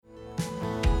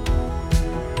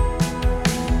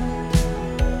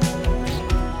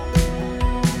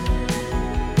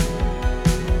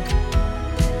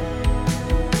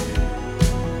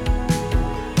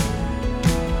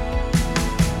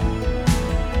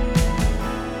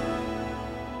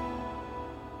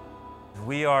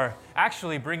We are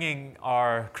actually bringing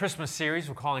our Christmas series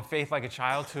we're calling Faith Like a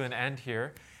Child to an end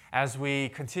here as we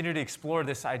continue to explore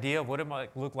this idea of what it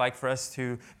might look like for us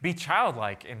to be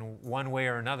childlike in one way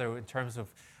or another in terms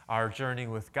of our journey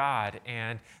with God.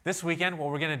 And this weekend,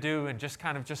 what we're going to do, and just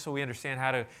so we understand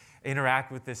how to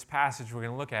interact with this passage we're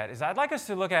going to look at, is I'd like us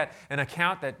to look at an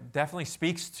account that definitely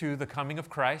speaks to the coming of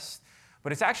Christ,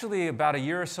 but it's actually about a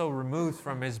year or so removed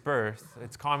from his birth.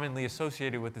 It's commonly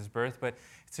associated with his birth, but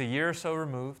it's a year or so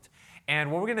removed.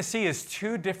 And what we're going to see is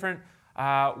two different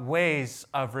ways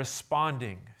of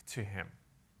responding to him.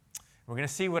 We're going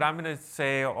to see what I'm going to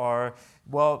say we're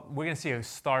going to see a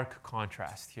stark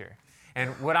contrast here. And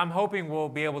what I'm hoping we'll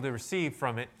be able to receive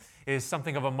from it is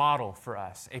something of a model for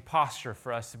us, a posture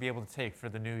for us to be able to take for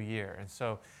the new year. And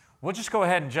so we'll just go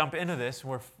ahead and jump into this.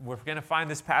 We're going to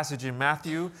find this passage in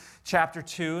Matthew chapter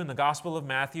 2 in the Gospel of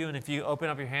Matthew. And if you open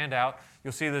up your handout,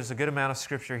 you'll see there's a good amount of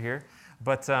scripture here.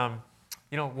 But,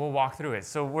 we'll walk through it.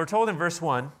 So we're told in verse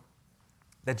 1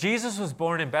 that Jesus was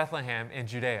born in Bethlehem in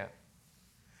Judea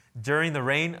during the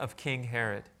reign of King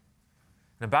Herod.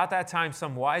 And about that time,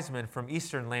 some wise men from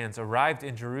eastern lands arrived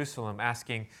in Jerusalem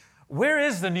asking, "Where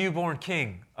is the newborn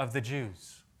king of the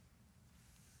Jews?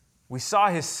 We saw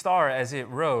his star as it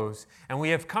rose, and we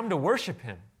have come to worship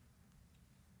him."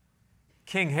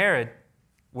 King Herod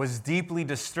was deeply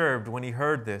disturbed when he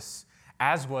heard this,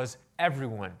 as was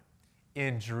everyone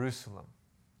in Jerusalem.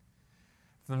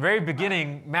 From the very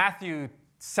beginning, Matthew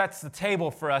sets the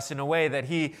table for us in a way that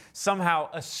he somehow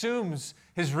assumes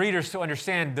his readers to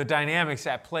understand the dynamics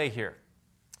at play here.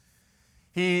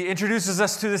 He introduces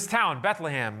us to this town,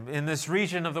 Bethlehem, in this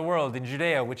region of the world, in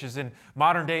Judea, which is in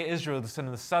modern-day Israel. This is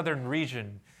in the southern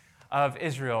region of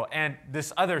Israel. And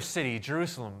this other city,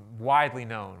 Jerusalem, widely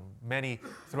known. Many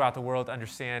throughout the world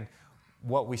understand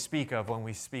what we speak of when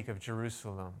we speak of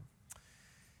Jerusalem.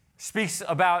 Speaks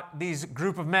about these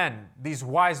group of men, these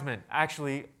wise men,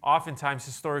 actually oftentimes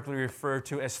historically referred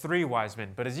to as three wise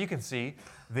men. But as you can see,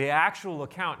 the actual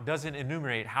account doesn't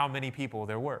enumerate how many people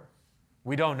there were.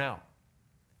 We don't know.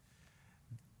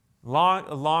 A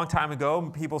long time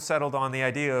ago, people settled on the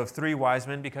idea of three wise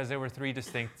men because there were three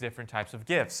distinct different types of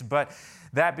gifts. But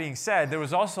that being said, there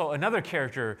was also another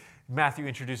character Matthew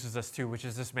introduces us to, which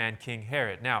is this man, King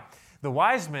Herod. Now, the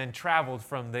wise men traveled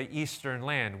from the eastern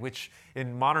land, which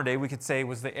in modern day we could say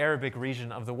was the Arabic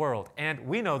region of the world. And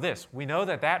we know this. We know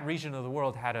that that region of the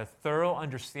world had a thorough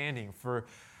understanding for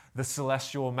the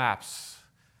celestial maps.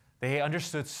 They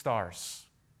understood stars.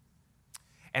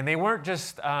 And they weren't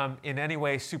just in any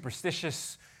way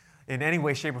superstitious in any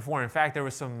way, shape, or form. In fact, there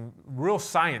was some real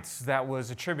science that was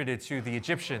attributed to the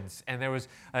Egyptians. And there was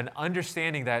an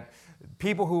understanding that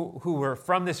people who were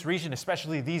from this region,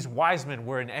 especially these wise men,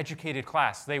 were an educated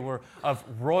class. They were of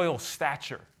royal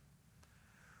stature,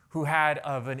 who had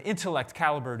of an intellect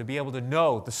caliber to be able to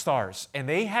know the stars. And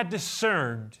they had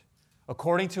discerned,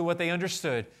 according to what they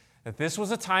understood, that this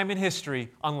was a time in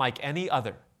history unlike any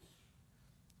other.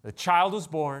 The child was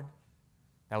born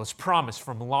that was promised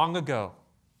from long ago.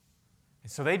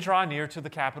 And so they draw near to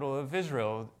the capital of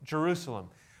Israel, Jerusalem.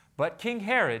 But King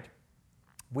Herod,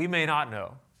 we may not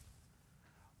know,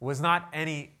 was not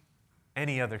any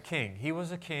other king. He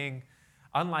was a king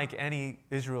unlike any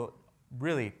Israel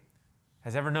really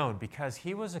has ever known, because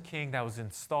he was a king that was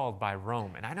installed by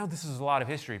Rome. And I know this is a lot of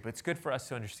history, but it's good for us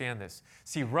to understand this.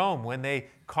 See, Rome, when they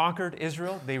conquered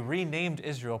Israel, they renamed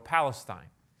Israel Palestine,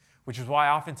 which is why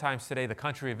oftentimes today the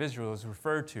country of Israel is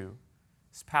referred to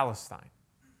as Palestine,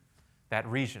 that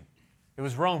region. It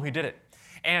was Rome who did it.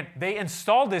 And they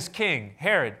installed this king,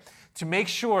 Herod, to make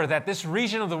sure that this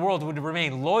region of the world would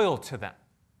remain loyal to them.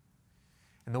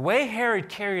 And the way Herod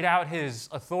carried out his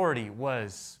authority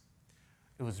was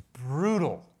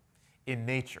brutal in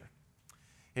nature.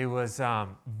 It was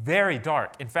very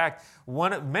dark. In fact,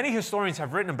 many historians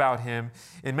have written about him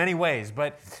in many ways,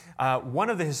 but one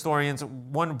of the historians,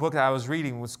 one book that I was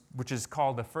reading, which is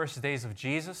called The First Days of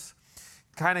Jesus,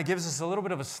 kind of gives us a little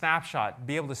bit of a snapshot,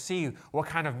 be able to see what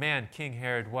kind of man King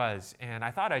Herod was. And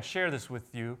I thought I'd share this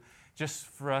with you just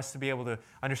for us to be able to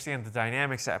understand the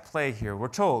dynamics at play here. We're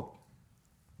told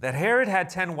that Herod had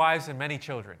 10 wives and many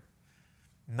children.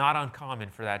 Not uncommon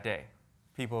for that day,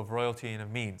 people of royalty and of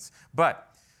means.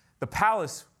 But the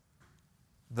palace,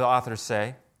 the authors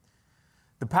say,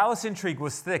 the palace intrigue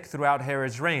was thick throughout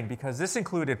Herod's reign because this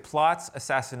included plots,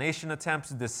 assassination attempts,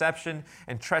 deception,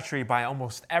 and treachery by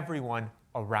almost everyone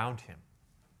around him.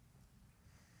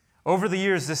 Over the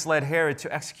years, this led Herod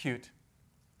to execute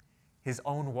his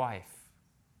own wife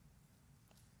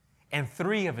and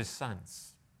 3 of his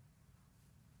sons.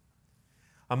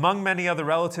 Among many other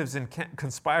relatives and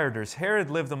conspirators, Herod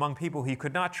lived among people he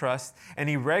could not trust, and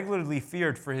he regularly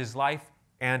feared for his life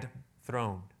and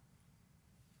throne.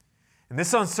 And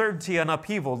this uncertainty and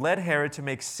upheaval led Herod to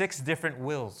make 6 different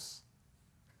wills.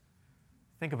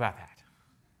 Think about that.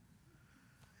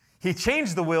 He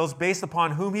changed the wills based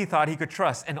upon whom he thought he could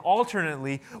trust, and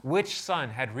alternately, which son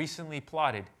had recently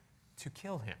plotted to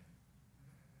kill him.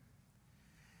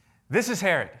 This is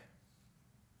Herod.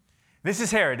 This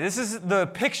is Herod. This is the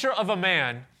picture of a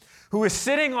man who is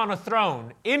sitting on a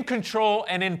throne, in control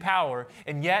and in power,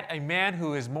 and yet a man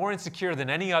who is more insecure than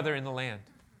any other in the land.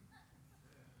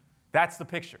 That's the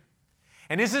picture.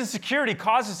 And his insecurity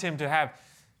causes him to have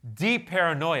deep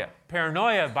paranoia.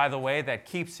 Paranoia, by the way, that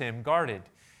keeps him guarded,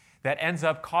 that ends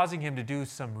up causing him to do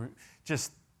some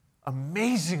just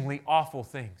amazingly awful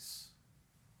things.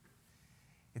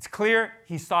 It's clear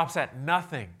he stops at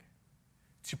nothing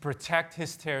to protect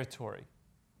his territory.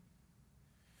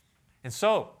 And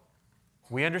so,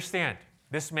 we understand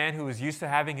this man who was used to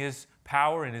having his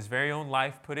power and his very own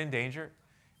life put in danger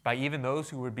by even those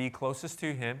who would be closest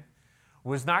to him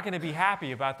was not going to be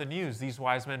happy about the news these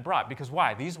wise men brought. Because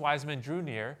why? These wise men drew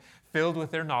near, filled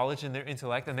with their knowledge and their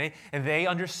intellect, and they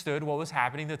understood what was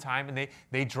happening at the time, and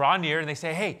they draw near and they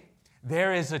say, hey,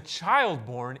 there is a child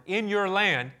born in your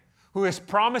land who is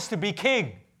promised to be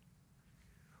king.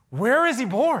 Where is he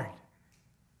born?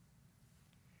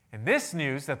 And this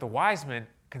news that the wise men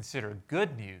consider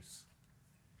good news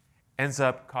ends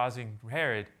up causing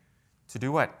Herod to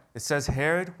do what? It says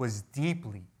Herod was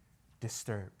deeply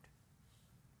disturbed.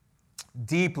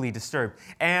 Deeply disturbed,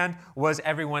 and was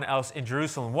everyone else in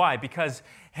Jerusalem. Why? Because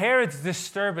Herod's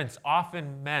disturbance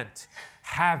often meant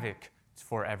havoc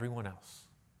for everyone else.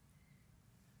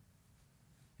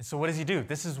 And so what does he do?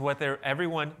 This is what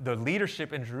the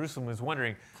leadership in Jerusalem is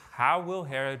wondering. How will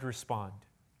Herod respond?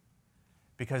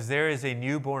 Because there is a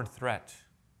newborn threat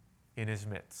in his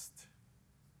midst.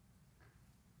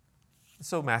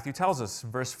 So Matthew tells us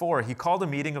in verse 4, he called a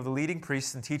meeting of the leading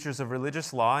priests and teachers of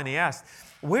religious law, and he asked,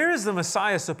 where is the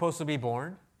Messiah supposed to be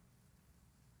born?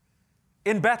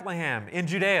 In Bethlehem, in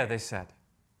Judea, they said.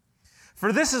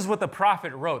 For this is what the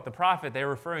prophet wrote. The prophet, they're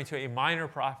referring to a minor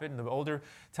prophet in the Older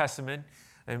Testament,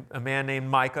 a man named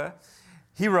Micah.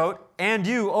 He wrote, and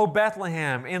you, O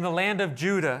Bethlehem, in the land of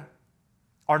Judah,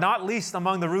 are not least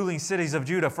among the ruling cities of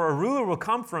Judah, for a ruler will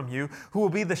come from you who will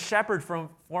be the shepherd for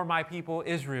my people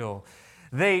Israel.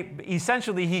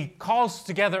 He calls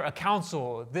together a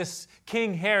council. This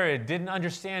King Herod didn't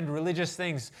understand religious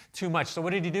things too much. So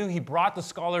what did he do? He brought the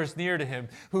scholars near to him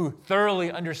who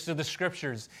thoroughly understood the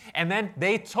scriptures. And then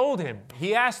they told him,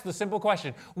 he asked the simple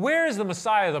question, where is the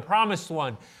Messiah, the promised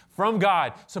one from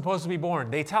God, supposed to be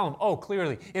born? They tell him, oh,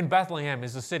 clearly, in Bethlehem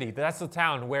is the city. That's the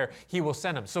town where he will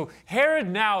send him. So Herod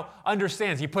now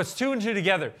understands. He puts 2 and 2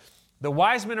 together. The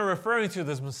wise men are referring to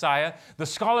this Messiah. The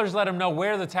scholars let him know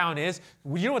where the town is.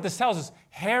 You know what this tells us?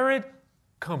 Herod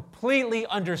completely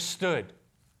understood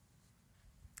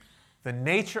the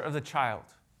nature of the child,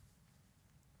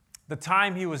 the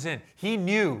time he was in. He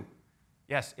knew,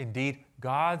 yes, indeed,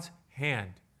 God's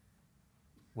hand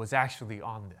was actually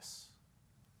on this.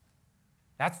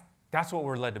 That's what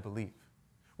we're led to believe,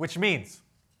 which means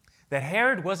that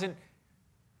Herod wasn't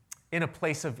in a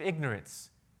place of ignorance.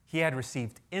 He had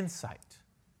received insight.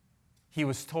 He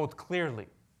was told clearly.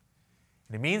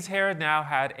 And it means Herod now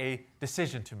had a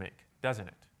decision to make, doesn't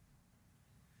it?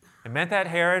 It meant that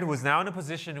Herod was now in a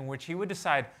position in which he would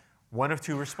decide one of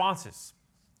 2 responses,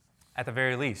 at the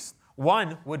very least.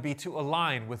 One would be to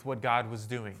align with what God was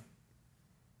doing,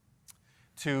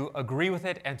 to agree with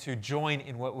it and to join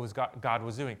in what God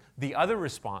was doing. The other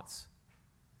response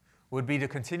would be to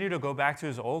continue to go back to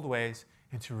his old ways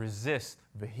and to resist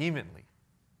vehemently.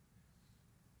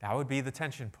 That would be the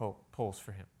tension poles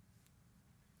for him.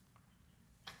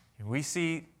 And we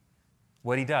see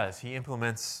what he does. He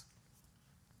implements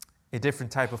a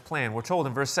different type of plan. We're told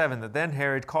in verse 7 that then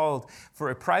Herod called for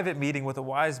a private meeting with the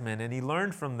wise men, and he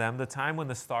learned from them the time when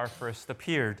the star first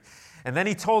appeared. And then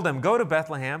he told them, go to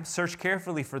Bethlehem, search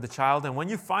carefully for the child, and when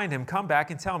you find him, come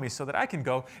back and tell me so that I can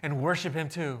go and worship him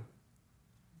too.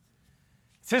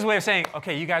 It's his way of saying,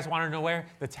 okay, you guys want to know where?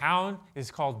 The town is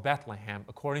called Bethlehem,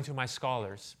 according to my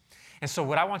scholars. And so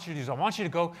what I want you to do is I want you to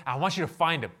go, I want you to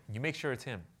find him. You make sure it's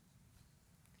him.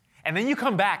 And then you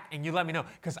come back and you let me know,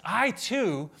 because I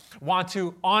too want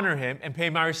to honor him and pay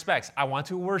my respects. I want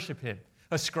to worship him,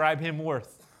 ascribe him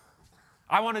worth.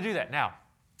 I want to do that. Now,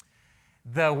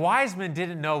 the wise men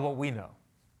didn't know what we know.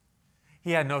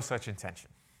 He had no such intention.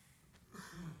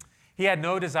 He had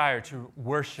no desire to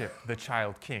worship the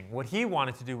child king. What he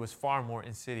wanted to do was far more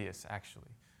insidious, actually,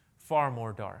 far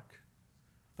more dark.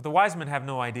 But the wise men have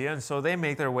no idea, and so they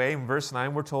make their way. In verse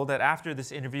 9, we're told that after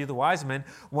this interview, the wise men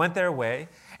went their way,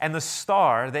 and the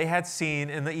star they had seen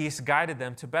in the east guided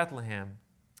them to Bethlehem.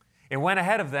 It went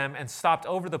ahead of them and stopped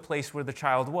over the place where the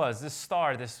child was. This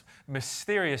star, this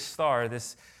mysterious star,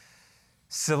 this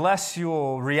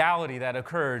celestial reality that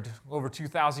occurred over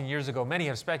 2,000 years ago. Many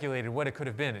have speculated what it could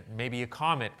have been. Maybe a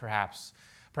comet, perhaps.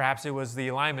 Perhaps it was the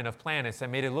alignment of planets that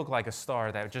made it look like a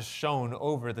star that just shone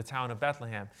over the town of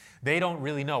Bethlehem. They don't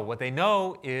really know. What they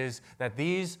know is that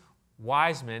these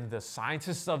wise men, the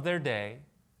scientists of their day,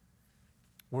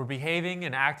 were behaving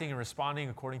and acting and responding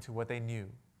according to what they knew.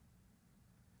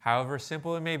 However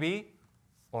simple it may be,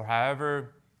 or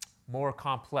however more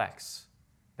complex,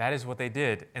 that is what they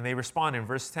did. And they responded. In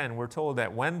verse 10, we're told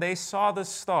that when they saw the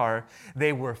star,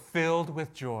 they were filled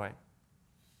with joy.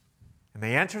 And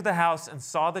they entered the house and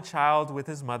saw the child with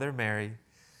his mother Mary,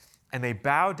 and they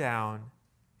bowed down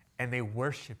and they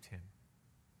worshiped him.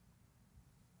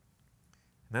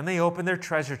 And then they opened their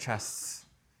treasure chests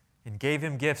and gave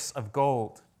him gifts of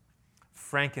gold,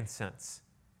 frankincense,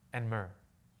 and myrrh.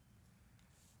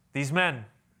 These men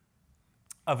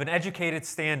of an educated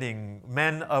standing,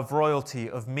 men of royalty,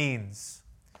 of means,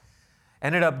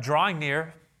 ended up drawing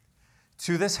near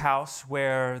to this house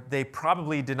where they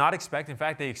probably did not expect. In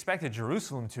fact, they expected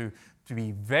Jerusalem to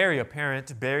be very apparent,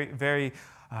 very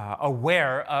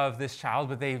aware of this child,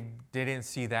 but they didn't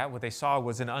see that. What they saw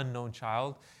was an unknown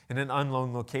child in an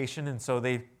unknown location, and so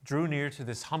they drew near to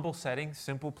this humble setting,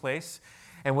 simple place.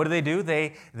 And what do?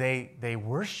 They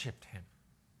worshiped him.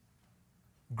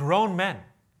 Grown men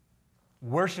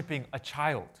worshiping a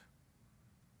child.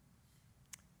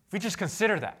 If we just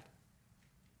consider that.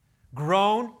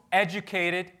 Grown,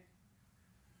 educated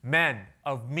men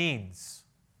of means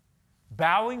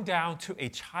bowing down to a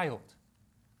child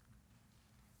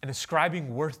and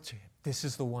ascribing worth to him. This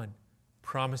is the one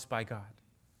promised by God.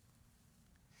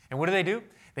 And what do?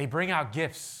 They bring out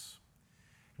gifts.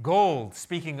 Gold,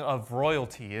 speaking of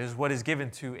royalty, is what is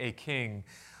given to a king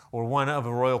or one of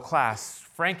a royal class.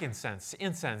 Frankincense,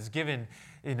 incense given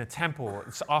in a temple.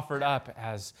 It's offered up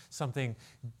as something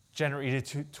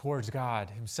generated towards God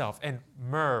himself. And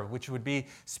myrrh, which would be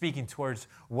speaking towards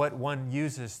what one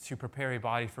uses to prepare a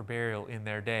body for burial in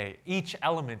their day. Each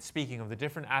element speaking of the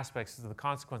different aspects of the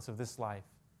consequence of this life.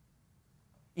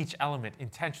 Each element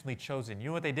intentionally chosen. You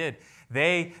know what they did?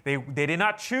 They did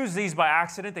not choose these by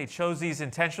accident. They chose these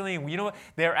intentionally. And you know what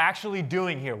they're actually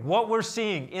doing here? What we're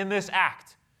seeing in this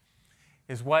act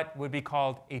is what would be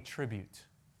called a tribute.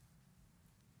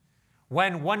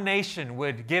 When one nation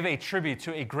would give a tribute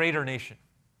to a greater nation,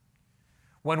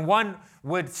 when one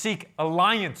would seek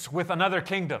alliance with another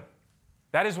kingdom,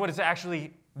 that is what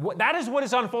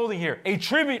is unfolding here. A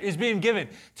tribute is being given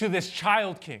to this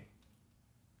child king.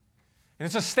 And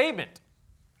it's a statement.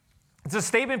 It's a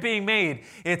statement being made.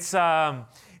 It's a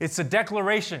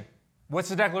declaration. What's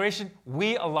the declaration?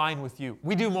 We align with you.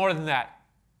 We do more than that.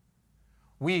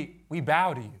 We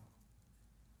bow to you.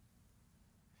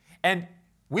 And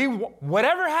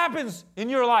whatever happens in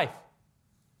your life,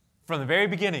 from the very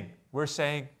beginning, we're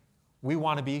saying we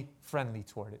want to be friendly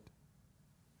toward it.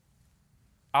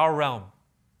 Our realm,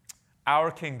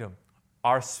 our kingdom,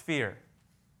 our sphere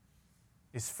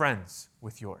is friends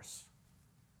with yours.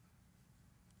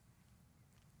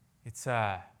 It's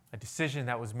a decision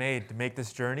that was made to make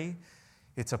this journey.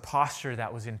 It's a posture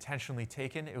that was intentionally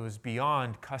taken. It was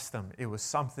beyond custom. It was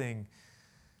something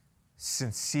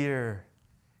sincere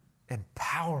and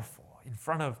powerful in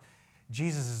front of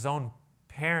Jesus' own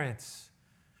parents.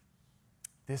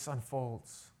 This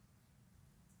unfolds.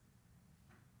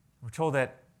 We're told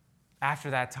that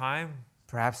after that time,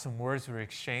 perhaps some words were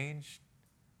exchanged.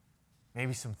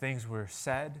 Maybe some things were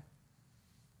said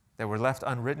that were left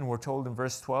unwritten. We're told in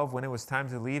verse 12, when it was time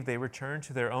to leave, they returned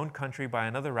to their own country by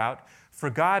another route,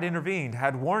 for God intervened,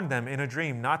 had warned them in a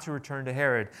dream not to return to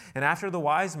Herod. And after the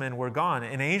wise men were gone,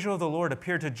 an angel of the Lord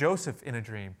appeared to Joseph in a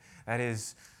dream. That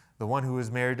is, the one who was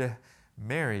married to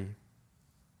Mary.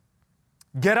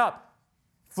 Get up,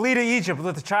 flee to Egypt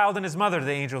with the child and his mother,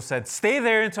 the angel said. Stay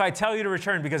there until I tell you to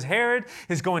return, because Herod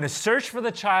is going to search for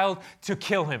the child to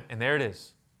kill him. And there it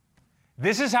is.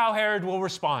 This is how Herod will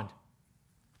respond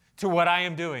to what I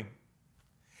am doing.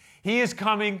 He is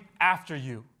coming after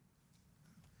you.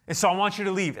 And so I want you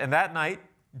to leave. And that night,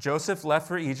 Joseph left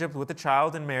for Egypt with the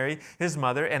child and Mary, his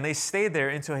mother, and they stayed there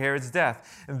until Herod's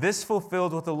death. And this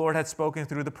fulfilled what the Lord had spoken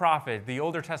through the prophet. The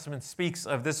Older Testament speaks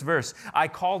of this verse. I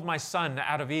called my son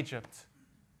out of Egypt.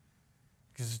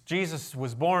 Because Jesus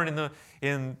was born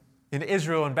in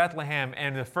Israel, in Bethlehem,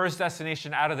 and the first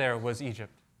destination out of there was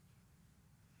Egypt.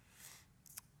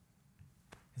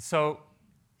 And so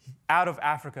out of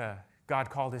Africa, God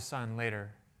called his son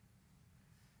later.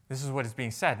 This is what is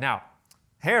being said. Now,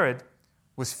 Herod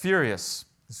was furious.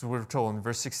 This is what we're told in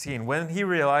verse 16. When he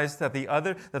realized that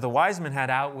the wise men had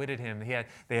outwitted him,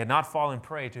 they had not fallen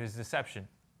prey to his deception.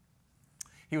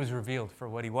 He was revealed for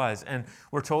what he was. And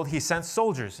we're told he sent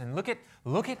soldiers. And look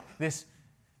at this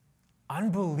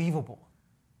unbelievable,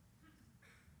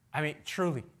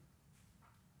 truly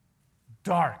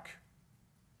dark,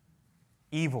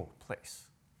 evil place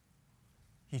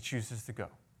he chooses to go.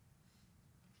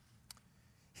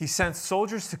 He sent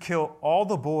soldiers to kill all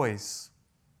the boys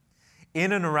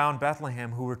in and around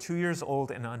Bethlehem who were 2 years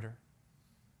old and under,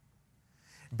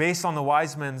 based on the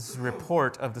wise men's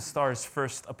report of the star's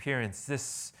first appearance.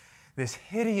 This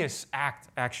hideous act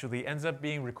actually ends up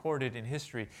being recorded in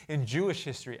history, in Jewish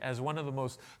history, as one of the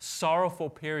most sorrowful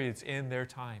periods in their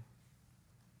time,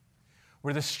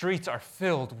 where the streets are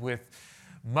filled with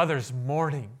mothers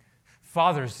mourning,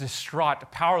 fathers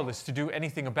distraught, powerless to do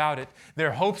anything about it,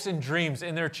 their hopes and dreams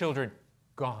in their children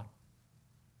gone.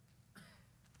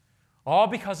 All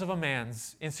because of a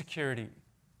man's insecurity.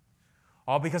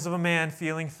 All because of a man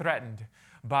feeling threatened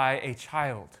by a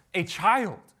child. A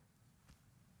child.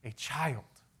 A child.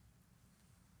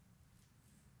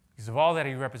 Because of all that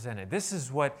he represented. This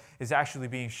is what is actually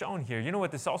being shown here. You know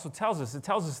what this also tells us? It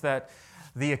tells us that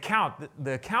the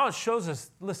account shows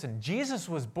us, listen, Jesus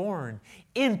was born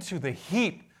into the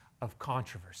heat of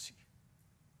controversy.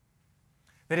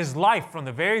 That his life, from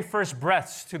the very first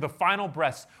breaths to the final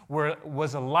breaths,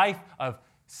 was a life of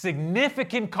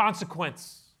significant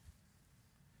consequence.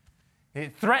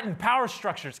 It threatened power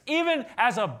structures. Even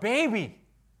as a baby,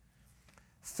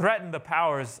 threatened the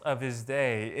powers of his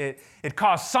day. It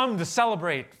caused some to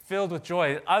celebrate, filled with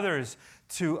joy, others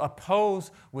to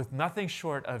oppose with nothing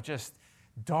short of just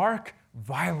dark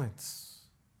violence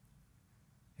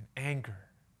and anger.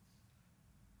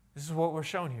 This is what we're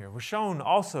shown here. We're shown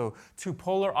also two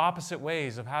polar opposite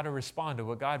ways of how to respond to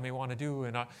what God may want to do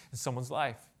in someone's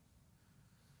life.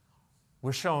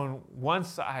 We're shown one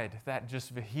side that just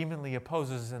vehemently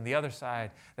opposes and the other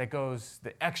side that goes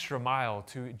the extra mile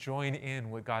to join in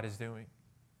what God is doing.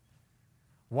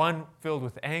 One filled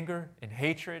with anger and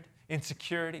hatred,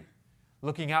 insecurity,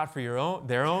 looking out for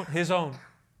his own.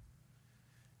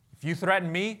 If you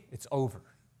threaten me, it's over.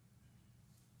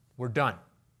 We're done.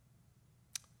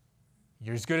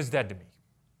 You're as good as dead to me.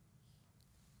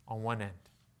 On one end.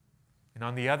 And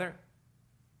on the other,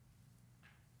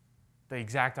 the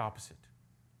exact opposite.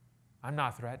 I'm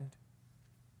not threatened.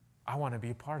 I want to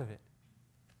be a part of it.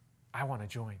 I want to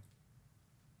join.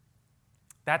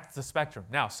 That's the spectrum.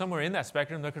 Now, somewhere in that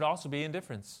spectrum, there could also be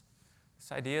indifference.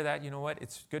 This idea that, you know what,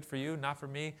 it's good for you, not for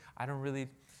me.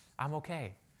 I'm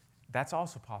okay. That's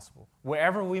also possible.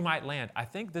 Wherever we might land, I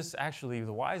think this actually,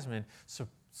 the wise men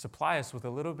supply us with a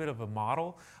little bit of a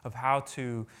model of how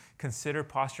to consider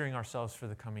posturing ourselves for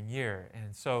the coming year.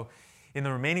 And so in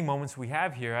the remaining moments we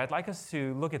have here, I'd like us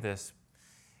to look at this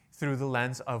through the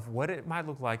lens of what it might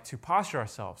look like to posture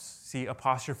ourselves. See, a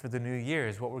posture for the new year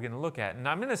is what we're going to look at. And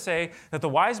I'm going to say that the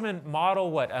wise men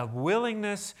model what? A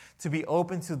willingness to be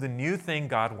open to the new thing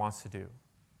God wants to do.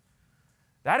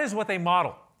 That is what they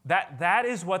model. That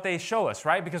is what they show us,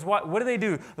 right? Because what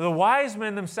do? The wise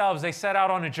men themselves, they set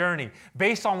out on a journey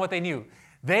based on what they knew.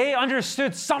 They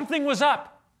understood something was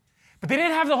up, but they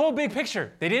didn't have the whole big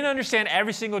picture. They didn't understand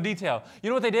every single detail.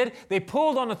 You know what they did? They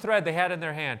pulled on a thread they had in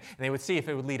their hand, and they would see if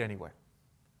it would lead anywhere.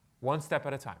 One step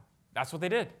at a time. That's what they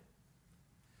did.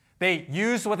 They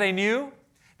used what they knew.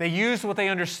 They used what they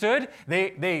understood.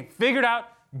 They figured out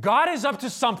God is up to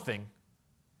something,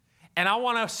 and I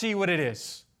want to see what it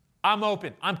is. I'm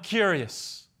open. I'm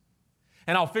curious.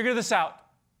 And I'll figure this out.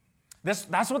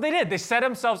 That's what they did. They set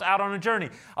themselves out on a journey,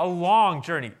 a long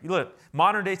journey. Look,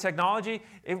 modern day technology,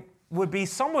 it would be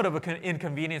somewhat of an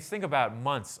inconvenience. Think about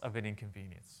months of an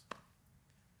inconvenience.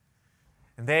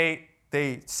 And they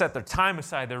set their time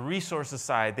aside, their resources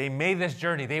aside. They made this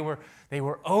journey. They were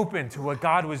open to what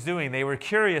God was doing. They were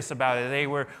curious about it. They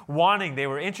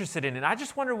were interested in it. And I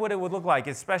just wonder what it would look like,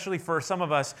 especially for some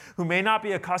of us who may not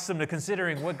be accustomed to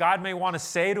considering what God may want to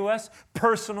say to us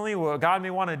personally, what God may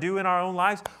want to do in our own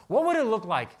lives. What would it look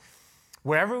like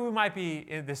wherever we might be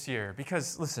in this year?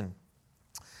 Because, listen,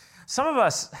 some of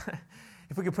us,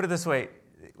 if we could put it this way,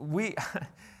 we're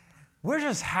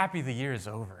just happy the year is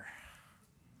over.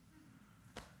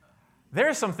 There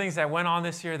are some things that went on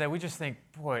this year that we just think,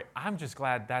 boy, I'm just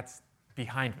glad that's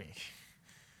behind me.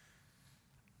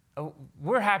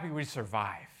 We're happy we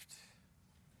survived.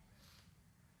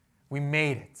 We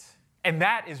made it. And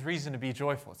that is reason to be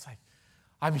joyful. It's like,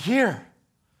 I'm here.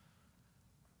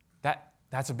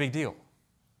 That's a big deal.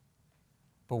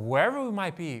 But wherever we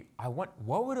might be, what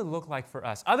would it look like for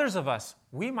us? Others of us,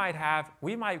 we might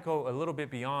go a little bit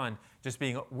beyond just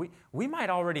being, we might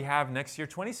already have next year,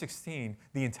 2016,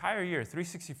 the entire year,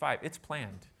 365, it's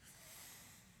planned.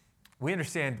 We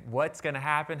understand what's going to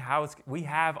happen, we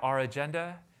have our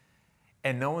agenda,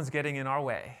 and no one's getting in our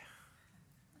way.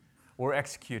 We're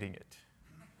executing it.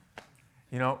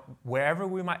 You know, wherever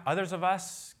we might, others of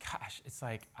us, gosh, it's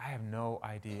like, I have no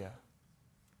idea.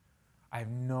 I have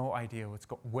no idea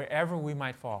wherever we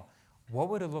might fall. What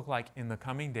would it look like in the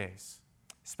coming days,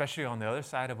 especially on the other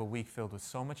side of a week filled with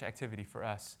so much activity for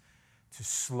us, to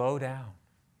slow down,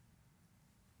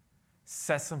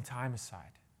 set some time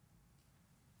aside,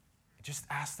 and just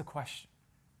ask the question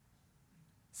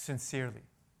sincerely,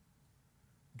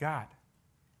 God,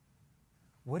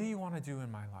 what do you want to do in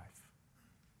my life?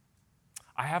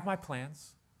 I have my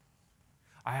plans.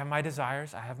 I have my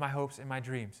desires. I have my hopes and my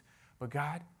dreams. But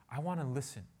God, I want to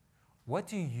listen. What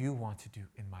do you want to do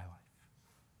in my life?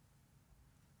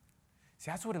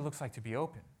 See, that's what it looks like to be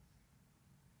open,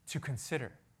 to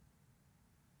consider,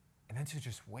 and then to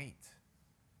just wait.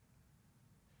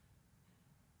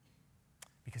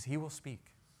 Because He will speak.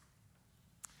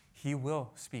 He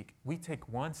will speak. We take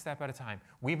one step at a time.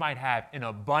 We might have an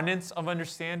abundance of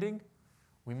understanding.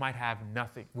 We might have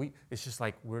nothing. It's just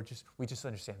like we just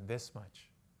understand this much.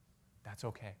 That's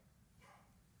okay.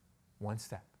 One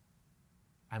step.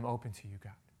 I'm open to you,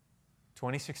 God.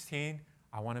 2016,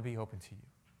 I want to be open to you.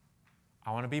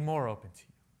 I want to be more open to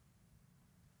you.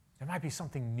 There might be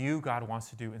something new God wants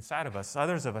to do inside of us.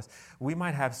 Others of us, we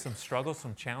might have some struggles,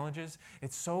 some challenges.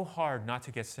 It's so hard not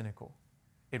to get cynical.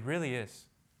 It really is.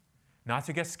 Not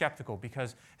to get skeptical,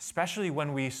 because especially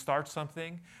when we start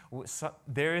something,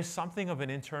 there is something of an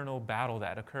internal battle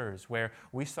that occurs where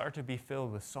we start to be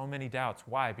filled with so many doubts.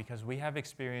 Why? Because we have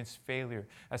experienced failure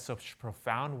in such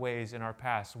profound ways in our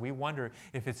past. We wonder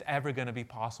if it's ever going to be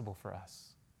possible for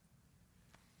us.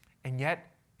 And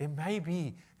yet, it may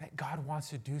be that God wants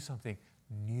to do something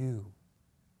new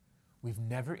we've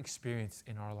never experienced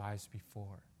in our lives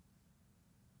before.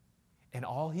 And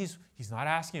he's not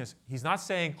asking us, he's not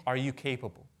saying, are you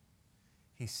capable?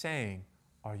 He's saying,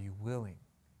 are you willing?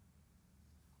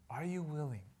 Are you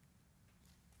willing?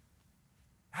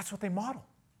 That's what they model,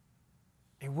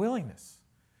 a willingness.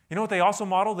 You know what they also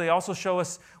model? They also show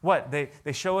us what? They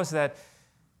show us that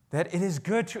it is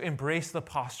good to embrace the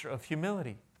posture of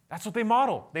humility. That's what they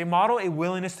model. They model a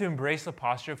willingness to embrace the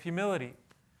posture of humility.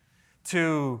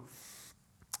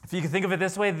 If you can think of it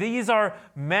this way, these are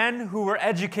men who were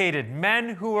educated, men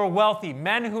who were wealthy,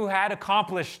 men who had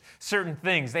accomplished certain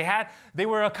things. They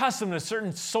were accustomed to a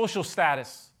certain social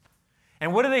status.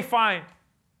 And what do they find?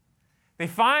 They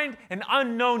find an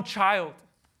unknown child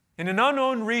in an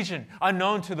unknown region,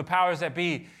 unknown to the powers that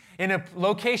be, in a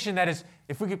location that is,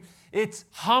 it's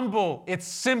humble, it's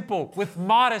simple, with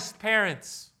modest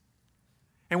parents.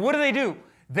 And what do?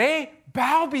 They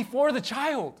bow before the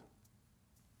child.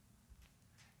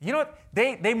 You know what?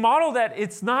 They model that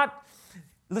it's not,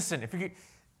 listen,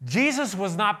 Jesus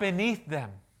was not beneath them.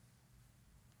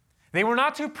 They were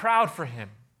not too proud for him.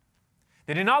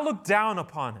 They did not look down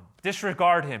upon him,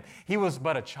 disregard him. He was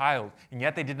but a child, and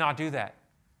yet they did not do that.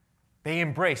 They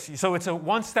embraced. So it's a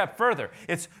one step further.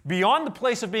 It's beyond the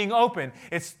place of being open.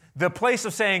 It's the place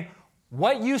of saying,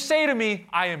 what you say to me,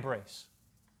 I embrace.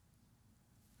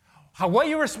 What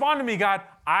you respond to me, God,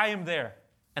 I am there,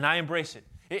 and I embrace it.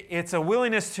 It's a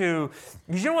willingness to,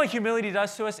 you know what humility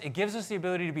does to us? It gives us the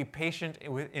ability to be patient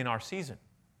in our season.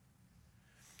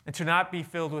 And to not be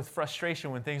filled with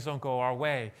frustration when things don't go our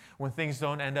way, when things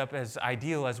don't end up as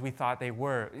ideal as we thought they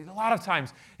were. A lot of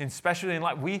times, especially in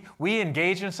life, we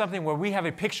engage in something where we have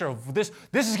a picture of this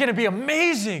is going to be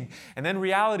amazing. And then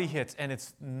reality hits and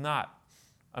it's not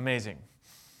amazing.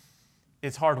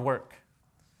 It's hard work.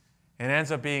 And it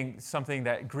ends up being something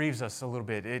that grieves us a little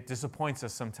bit. It disappoints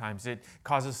us sometimes. It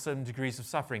causes some degrees of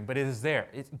suffering. But it is there.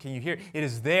 Can you hear? It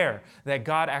is there that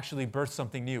God actually births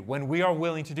something new. When we are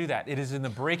willing to do that, it is in the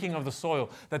breaking of the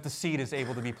soil that the seed is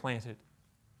able to be planted.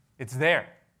 It's there.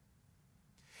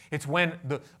 It's when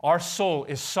our soul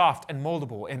is soft and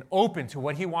moldable and open to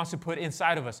what He wants to put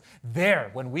inside of us.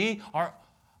 There, when we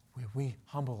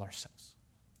humble ourselves.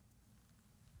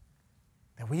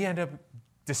 And we end up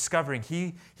discovering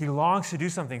He longs to do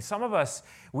something. Some of us,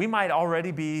 we might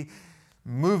already be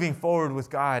moving forward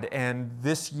with God, and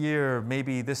this year,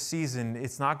 maybe this season,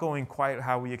 it's not going quite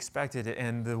how we expected it.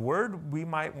 And the word we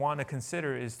might want to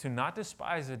consider is to not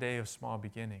despise the day of small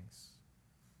beginnings.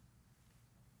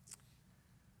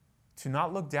 To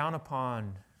not look down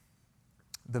upon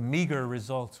the meager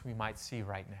results we might see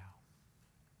right now.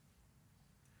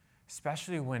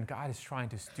 especially when God is trying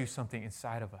to do something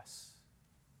inside of us.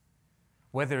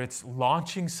 Whether it's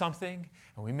launching something,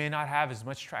 and we may not have as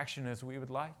much traction as we would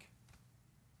like,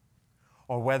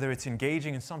 or whether it's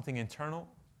engaging in something internal,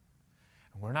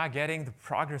 and we're not getting the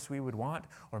progress we would want,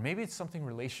 or maybe it's something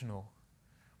relational.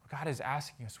 God is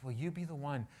asking us, will you be the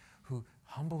one who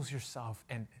humbles yourself?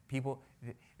 And people,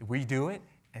 we do it,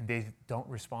 and they don't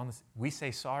respond. We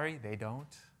say sorry, they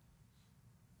don't.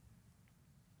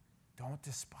 Don't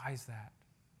despise that.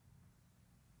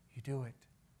 You do it.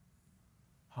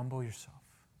 Humble yourself.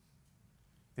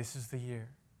 This is the year.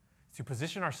 To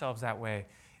position ourselves that way,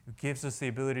 it gives us the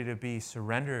ability to be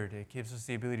surrendered. It gives us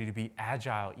the ability to be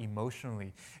agile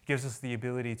emotionally. It gives us the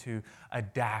ability to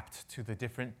adapt to the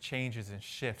different changes and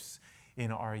shifts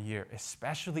in our year,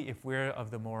 especially if we're of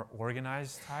the more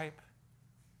organized type,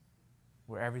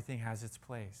 where everything has its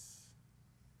place.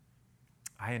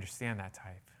 I understand that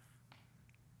type.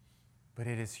 But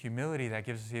it is humility that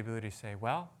gives us the ability to say,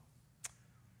 well,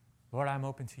 Lord, I'm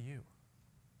open to you.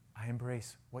 I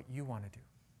embrace what you want to do.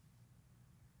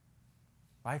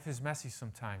 Life is messy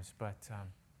sometimes, but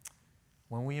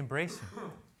when we embrace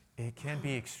it, it can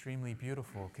be extremely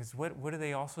beautiful. Because what do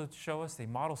they also show us? They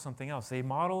model something else. They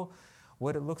model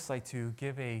what it looks like to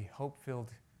give a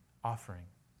hope-filled offering.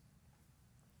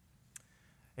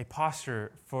 A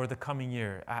posture for the coming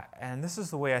year. And this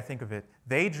is the way I think of it.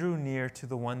 They drew near to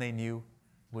the one they knew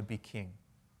would be king.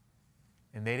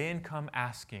 And they didn't come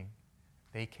asking,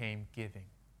 they came giving.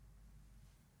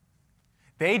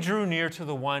 They drew near to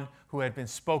the one who had been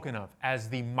spoken of as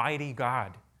the mighty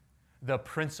God, the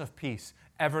Prince of Peace,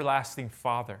 everlasting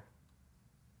Father.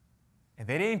 And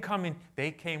they didn't come in,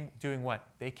 they came doing what?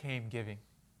 They came giving.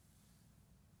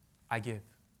 I give.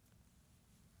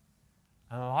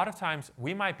 And a lot of times,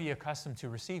 we might be accustomed to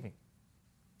receiving.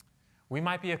 We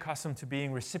might be accustomed to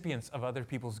being recipients of other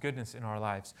people's goodness in our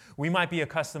lives. We might be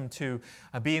accustomed to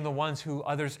being the ones who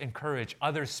others encourage,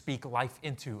 others speak life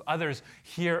into, others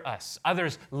hear us,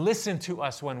 others listen to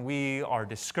us when we are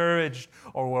discouraged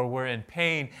or where we're in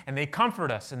pain, and they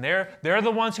comfort us, and they're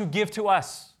the ones who give to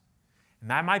us. And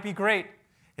that might be great.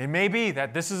 It may be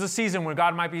that this is a season where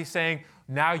God might be saying,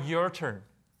 now your turn.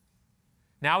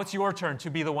 Now it's your turn to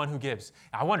be the one who gives.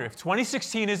 I wonder if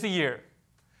 2016 is the year.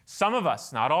 Some of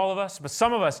us, not all of us, but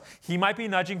some of us, he might be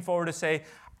nudging forward to say,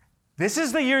 this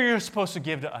is the year you're supposed to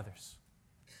give to others.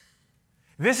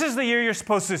 This is the year you're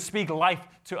supposed to speak life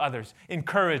to others,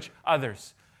 encourage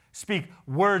others, speak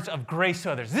words of grace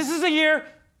to others. This is the year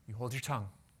you hold your tongue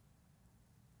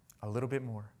a little bit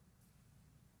more.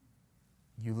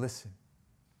 You listen.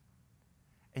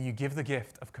 And you give the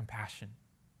gift of compassion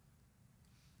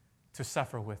to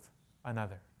suffer with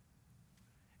another.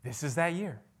 This is that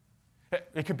year.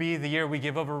 It could be the year we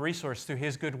give over resource to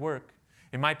his good work.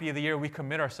 It might be the year we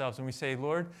commit ourselves and we say,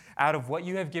 Lord, out of what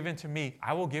you have given to me,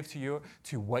 I will give to you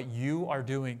to what you are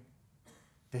doing.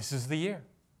 This is the year.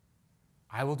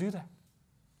 I will do that.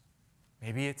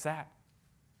 Maybe it's that.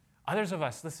 Others of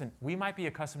us, listen, we might be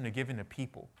accustomed to giving to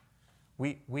people.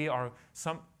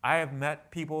 I have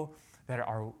met people that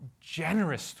are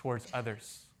generous towards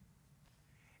others.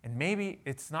 And maybe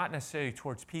it's not necessarily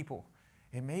towards people.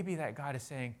 It may be that God is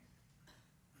saying,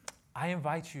 I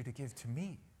invite you to give to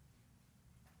me,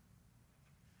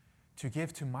 to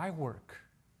give to my work,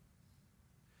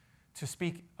 to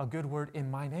speak a good word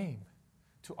in my name,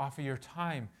 to offer your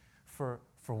time for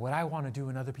what I want to do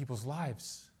in other people's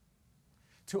lives,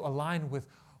 to align with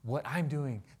what I'm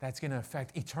doing that's going to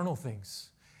affect eternal things.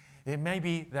 It may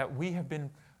be that we have been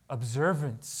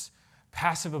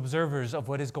passive observers of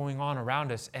what is going on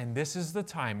around us. And this is the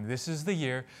time, this is the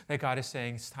year that God is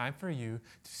saying it's time for you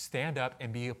to stand up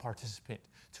and be a participant,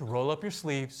 to roll up your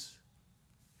sleeves,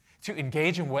 to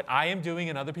engage in what I am doing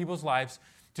in other people's lives,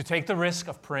 to take the risk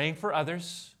of praying for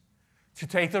others, to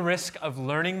take the risk of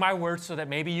learning my word so that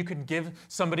maybe you can give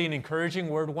somebody an encouraging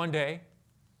word one day,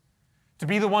 to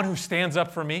be the one who stands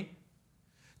up for me,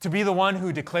 to be the one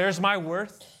who declares my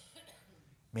worth.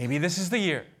 Maybe this is the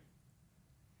year.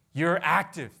 You're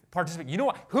active, participant. You know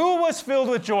what? Who was filled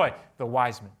with joy? The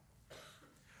wise men.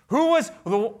 Who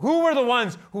were the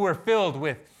ones who were filled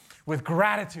with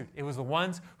gratitude? It was the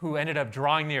ones who ended up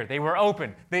drawing near. They were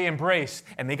open, they embraced,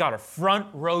 and they got a front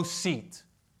row seat.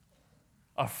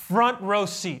 A front row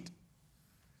seat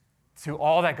to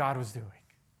all that God was doing.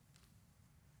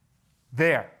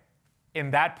 There,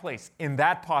 in that place, in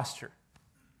that posture,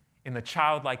 in the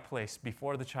childlike place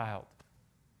before the child,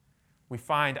 we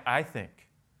find, I think,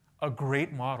 a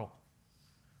great model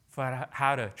for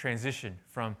how to transition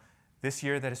from this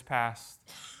year that is past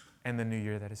and the new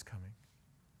year that is coming.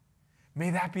 May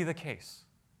that be the case.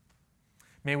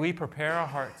 May we prepare our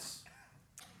hearts.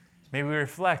 May we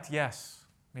reflect, yes.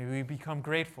 May we become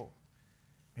grateful.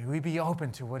 May we be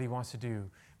open to what he wants to do.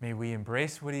 May we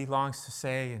embrace what he longs to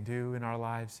say and do in our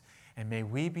lives. And may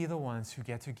we be the ones who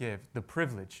get to give, the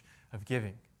privilege of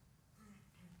giving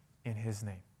in his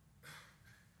name.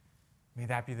 May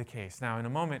that be the case. Now, in a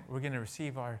moment, we're going to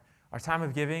receive our time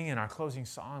of giving and our closing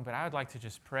song, but I would like to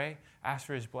just pray, ask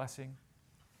for his blessing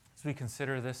as we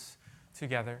consider this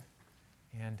together.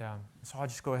 And so I'll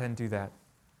just go ahead and do that.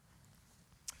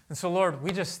 And so, Lord,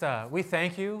 we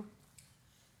thank you.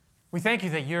 We thank you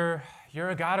that you're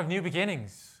a God of new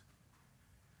beginnings.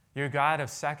 You're a God of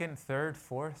second, third,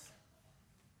 fourth,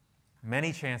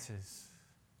 many chances.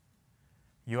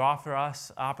 You offer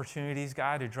us opportunities,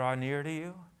 God, to draw near to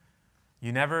you.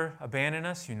 You never abandon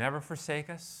us. You never forsake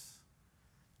us.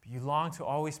 But you long to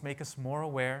always make us more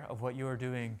aware of what you are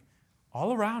doing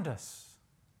all around us.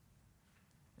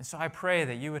 And so I pray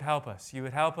that you would help us. You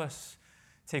would help us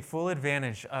take full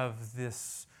advantage of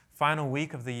this final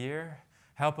week of the year.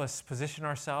 Help us position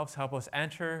ourselves. Help us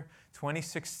enter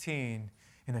 2016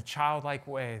 in a childlike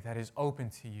way that is open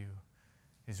to you,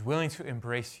 is willing to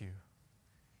embrace you,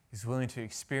 is willing to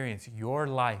experience your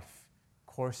life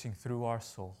coursing through our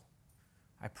soul.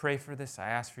 I pray for this. I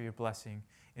ask for your blessing.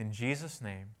 In Jesus'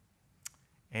 name,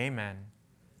 amen.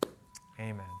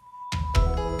 Amen.